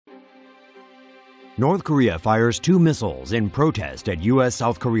North Korea fires 2 missiles in protest at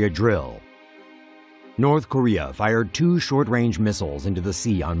U.S.-South Korea drill. North Korea fired 2 short-range missiles into the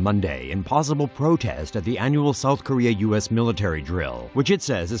sea on Monday in possible protest at the annual South Korea-U.S. military drill, which it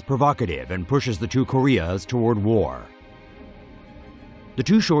says is provocative and pushes the 2 Koreas toward war. The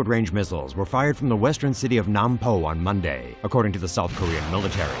 2 short-range missiles were fired from the western city of Nampo on Monday, according to the South Korean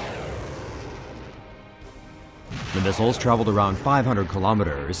military. The missiles traveled around 500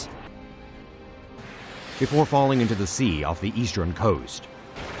 kilometers before falling into the sea off the eastern coast.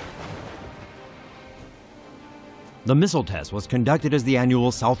 The missile test was conducted as the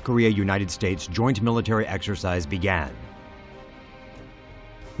annual South Korea-United States joint military exercise began.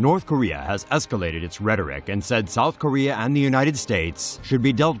 North Korea has escalated its rhetoric and said South Korea and the United States should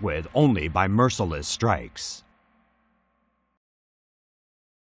be dealt with only by merciless strikes.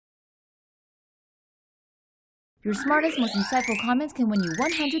 Your smartest, most insightful comments can win you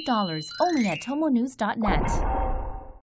 $100 only at TomoNews.net.